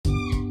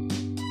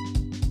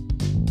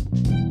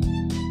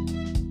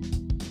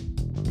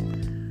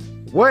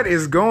What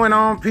is going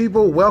on,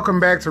 people?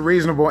 Welcome back to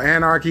Reasonable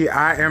Anarchy.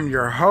 I am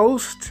your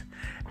host,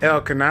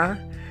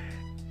 Elkanah,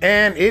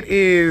 and it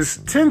is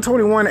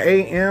 10:21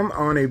 a.m.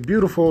 on a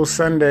beautiful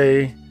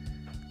Sunday.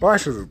 Well,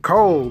 it's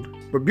cold,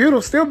 but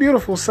still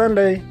beautiful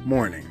Sunday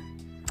morning.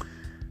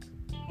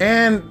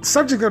 And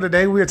subject of the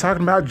day, we are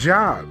talking about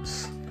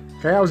jobs.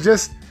 Okay,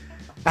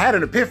 I had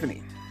an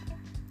epiphany.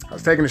 I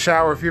was taking a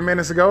shower a few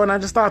minutes ago, and I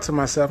just thought to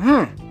myself,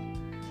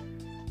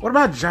 what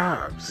about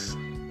jobs?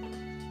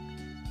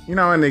 You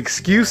know, and the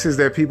excuses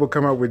that people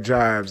come up with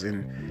jobs,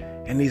 and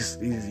these,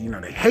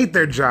 they hate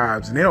their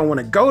jobs, and they don't want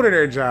to go to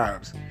their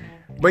jobs,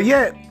 but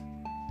yet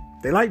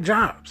they like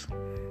jobs.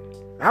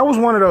 I was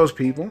one of those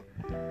people.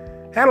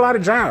 Had a lot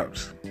of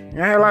jobs. I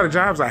had a lot of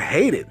jobs I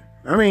hated.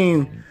 I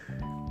mean,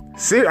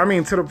 to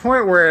the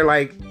point where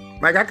like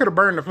I could have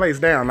burned the place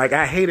down. Like,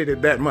 I hated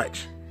it that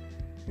much,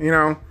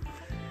 And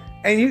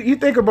you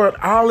think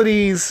about all of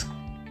these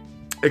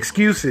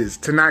excuses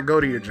to not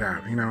go to your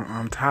job.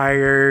 I'm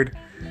tired.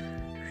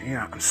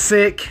 I'm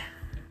sick.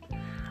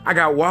 I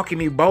got walking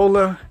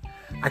Ebola.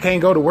 I can't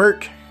go to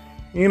work.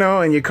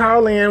 And you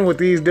call in with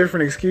these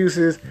different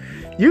excuses.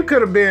 You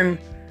could have been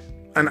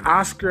an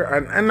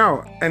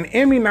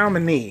Emmy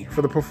nominee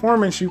for the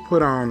performance you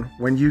put on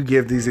when you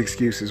give these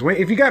excuses.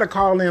 If you got a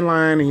call in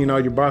line and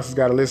your boss has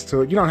got to listen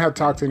to it, you don't have to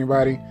talk to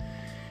anybody.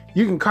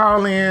 You can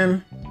call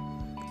in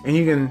and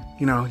you can,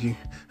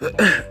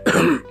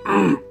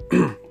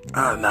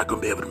 I'm not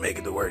gonna be able to make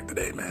it to work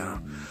today,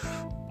 man.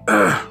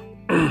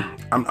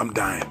 I'm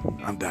dying.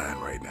 I'm dying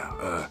right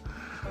now.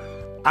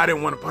 I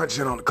didn't want to punch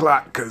in on the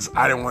clock because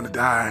I didn't want to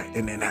die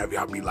and then have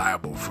y'all be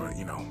liable for,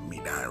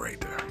 me dying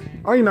right there.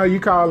 Or, you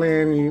call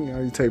in,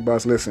 you take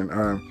boss, listen,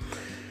 I'm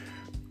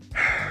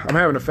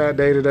having a fat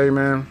day today,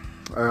 man.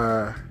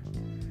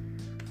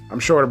 I'm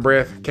short of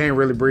breath, can't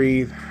really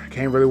breathe,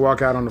 can't really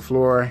walk out on the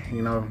floor,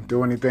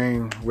 do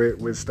anything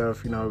with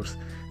stuff,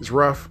 it's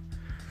rough.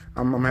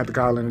 I'm gonna have to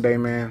call in today,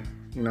 man,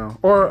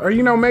 or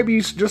maybe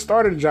you just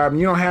started a job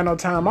and you don't have no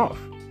time off.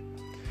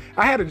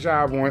 I had a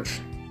job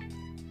once.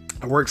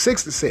 I worked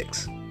 6 to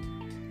 6,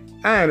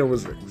 and it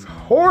was a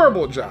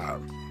horrible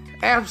job,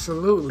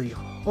 absolutely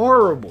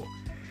horrible.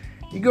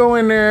 You go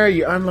in there,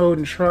 you're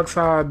unloading trucks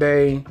all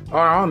day, or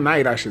all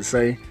night, I should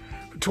say,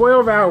 for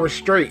 12 hours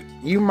straight.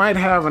 You might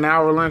have an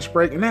hour lunch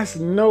break, and that's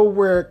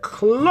nowhere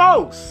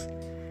close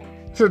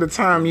to the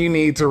time you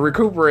need to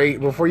recuperate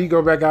before you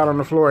go back out on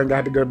the floor and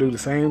got to go do the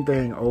same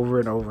thing over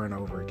and over and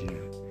over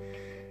again.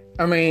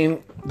 I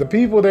mean, the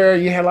people there, I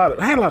had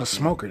a lot of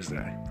smokers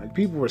there. Like,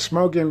 people were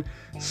smoking,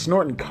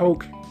 snorting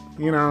coke,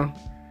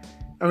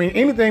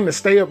 anything to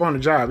stay up on the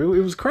job. It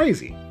was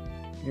crazy,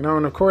 and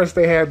of course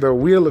they had the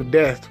wheel of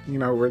death,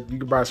 where you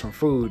could buy some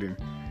food, and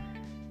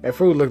that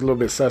food looked a little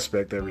bit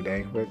suspect every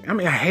day. But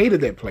I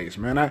hated that place,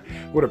 man.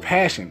 With a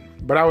passion.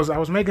 But I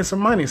was making some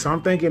money, so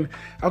I'm thinking,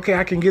 okay,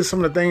 I can get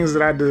some of the things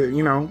that I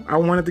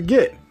wanted to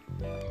get.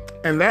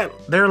 And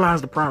there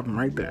lies the problem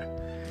right there.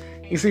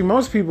 You see,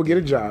 most people get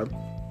a job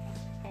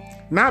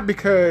not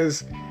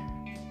because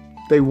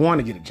they want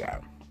to get a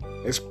job.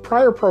 It's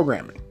prior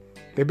programming.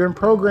 They've been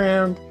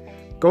programmed,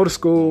 go to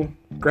school,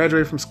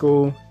 graduate from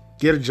school,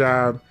 get a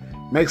job,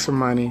 make some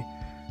money,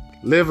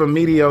 live a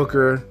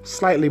mediocre,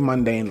 slightly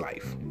mundane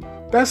life.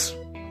 That's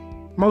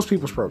most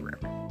people's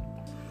programming.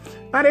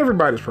 Not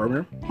everybody's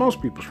program,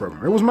 most people's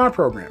program. It was my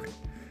programming.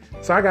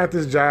 So I got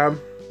this job,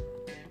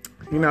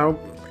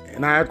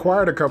 and I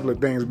acquired a couple of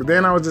things, but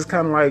then I was just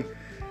kind of like,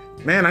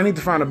 man, I need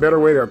to find a better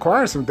way to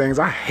acquire some things.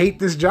 I hate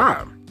this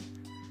job.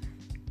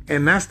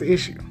 And that's the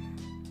issue.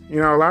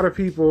 A lot of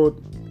people,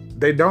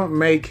 they don't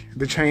make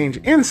the change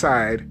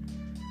inside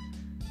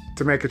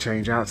to make a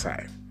change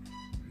outside.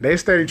 They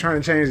steady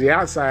trying to change the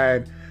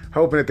outside,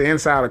 hoping that the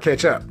inside will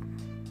catch up.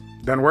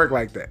 Doesn't work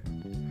like that.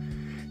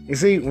 You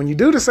see, when you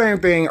do the same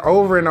thing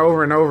over and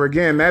over and over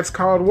again, that's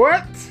called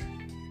what?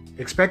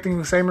 Expecting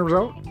the same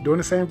result, doing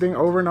the same thing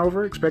over and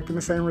over, expecting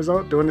the same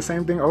result, doing the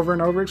same thing over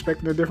and over,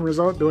 expecting a different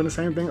result, doing the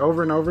same thing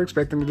over and over,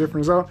 expecting a different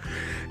result.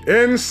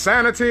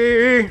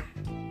 Insanity.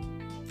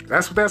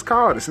 That's what that's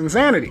called. It's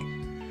insanity.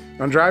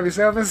 Don't drive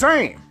yourself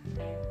insane.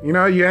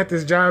 You're at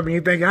this job and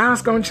you think,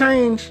 it's going to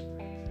change.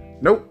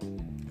 Nope.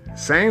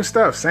 Same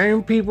stuff,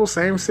 same people,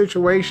 same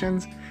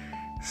situations,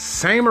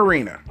 same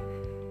arena.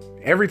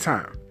 Every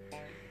time.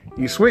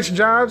 You switch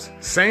jobs,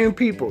 same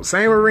people,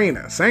 same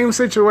arena, same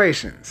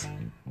situations,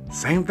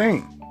 same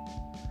thing.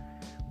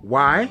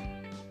 Why?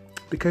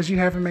 Because you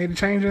haven't made a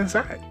change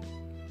inside.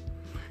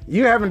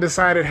 You haven't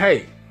decided,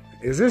 hey,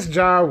 is this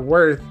job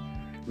worth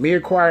me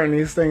acquiring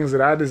these things that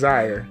I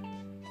desire?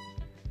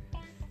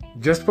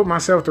 Just put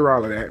myself through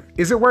all of that.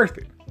 Is it worth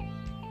it?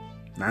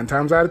 9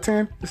 times out of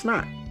 10, it's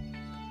not.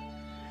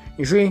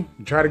 You see,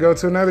 you try to go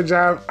to another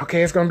job,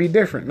 okay, it's going to be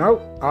different.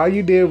 Nope, all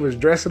you did was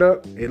dress it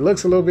up. It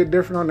looks a little bit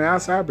different on the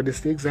outside, but it's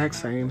the exact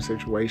same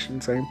situation,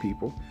 same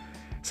people,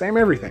 same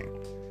everything.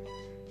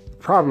 The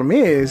problem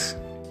is,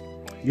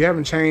 you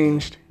haven't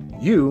changed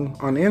you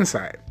on the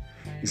inside.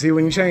 You see,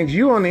 when you change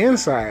you on the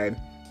inside,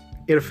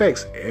 it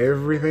affects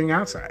everything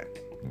outside.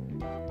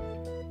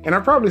 And I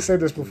probably said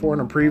this before in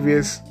a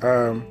previous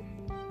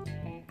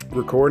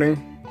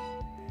recording.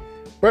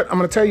 But I'm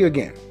going to tell you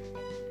again.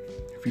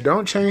 If you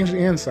don't change the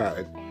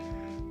inside,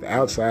 the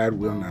outside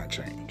will not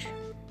change.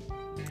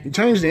 You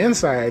change the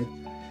inside,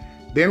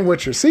 then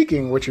what you're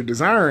seeking, what you're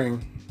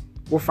desiring,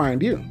 will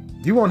find you.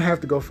 You won't have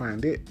to go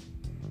find it.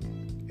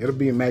 It'll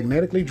be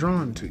magnetically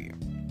drawn to you.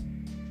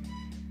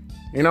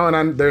 You know,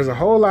 and there's a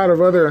whole lot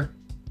of other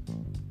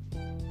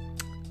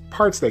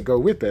parts that go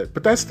with that,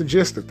 but that's the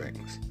gist of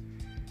things.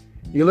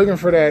 You're looking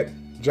for that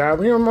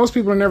job. You know, most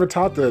people are never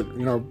taught to,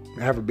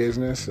 have a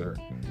business or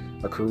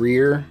a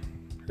career.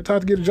 They're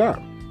taught to get a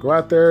job. Go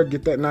out there,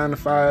 get that 9 to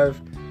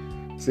 5,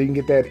 so you can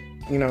get that,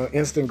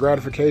 instant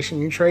gratification.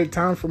 You trade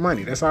time for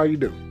money. That's all you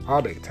do.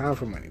 All day. Time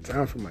for money,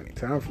 time for money,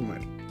 time for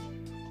money.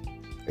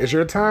 Is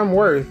your time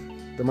worth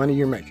the money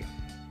you're making?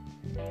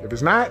 If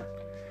it's not,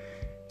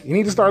 you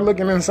need to start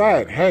looking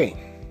inside. Hey,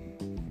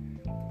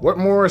 what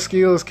more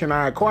skills can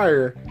I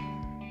acquire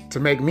to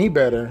make me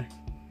better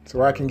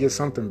so I can get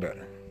something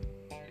better?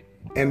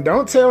 And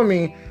don't tell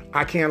me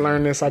I can't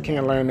learn this, I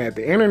can't learn that.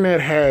 The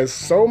internet has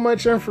so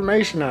much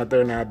information out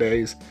there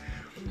nowadays.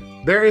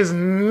 There is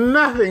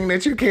nothing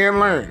that you can't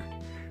learn.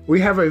 We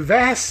have a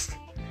vast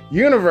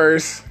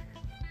universe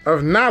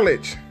of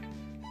knowledge.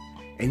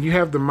 And you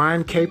have the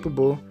mind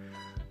capable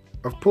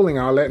of pulling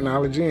all that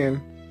knowledge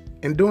in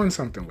and doing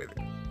something with it.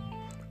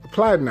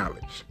 Applied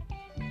knowledge.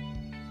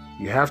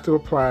 You have to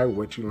apply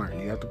what you learn.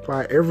 You have to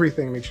apply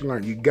everything that you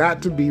learn. You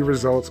got to be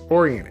results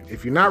oriented.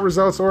 If you're not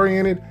results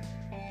oriented,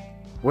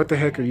 what the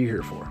heck are you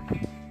here for? You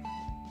know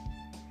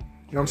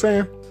what I'm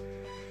saying?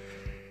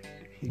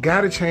 You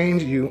got to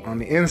change you on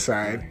the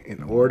inside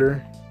in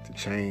order to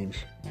change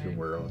the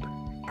world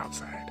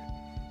outside.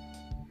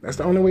 That's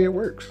the only way it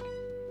works.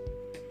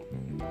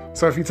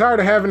 So if you're tired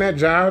of having that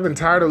job and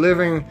tired of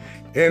living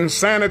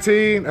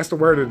insanity, that's the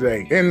word of the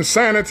day,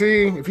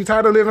 insanity. If you're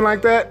tired of living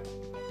like that,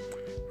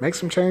 make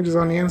some changes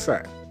on the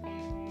inside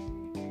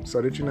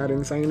so that you're not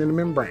insane in the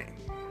membrane.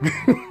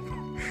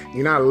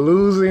 You're not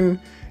losing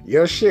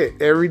your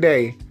shit every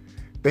day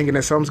thinking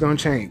that something's going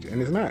to change.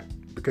 And it's not,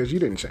 because you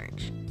didn't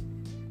change.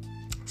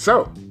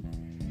 So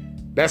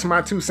that's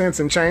my 2 cents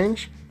in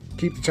change.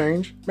 Keep the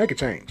change, make a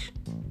change.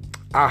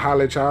 I'll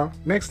holler at y'all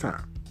next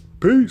time.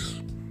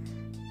 Peace.